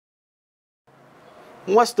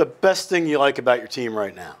What's the best thing you like about your team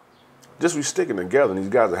right now? Just we sticking together, and these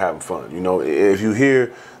guys are having fun. You know, if you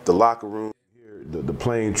hear the locker room, the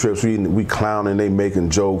plane trips, we clowning, they making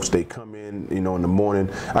jokes, they come in, you know, in the morning.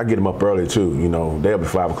 I get them up early too, you know, they'll be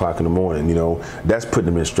 5 o'clock in the morning, you know. That's putting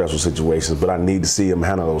them in stressful situations, but I need to see them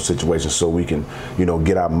handle those situations so we can, you know,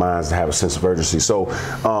 get our minds to have a sense of urgency. So,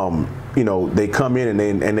 you know, they come in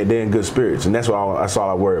and they're in good spirits, and that's all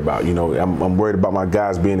I worry about. You know, I'm worried about my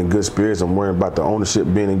guys being in good spirits. I'm worried about the ownership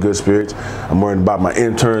being in good spirits. I'm worried about my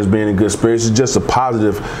interns being in good spirits. It's just a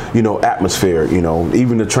positive, you know, atmosphere. You know,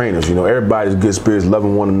 even the trainers, you know, everybody's good spirits,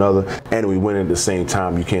 loving one another, and we win at the same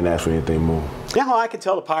time. You can't ask for anything more. Yeah, well, I can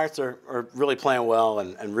tell the Pirates are really playing well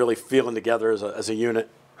and really feeling together as a unit.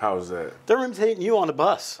 How is that? They're imitating you on the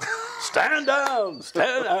bus. Stand down,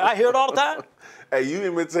 stand down. I hear it all the time. Hey, you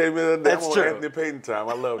imitated me the other day. That's I'm on true. Anthony Payton time.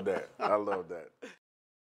 I love that. I love that.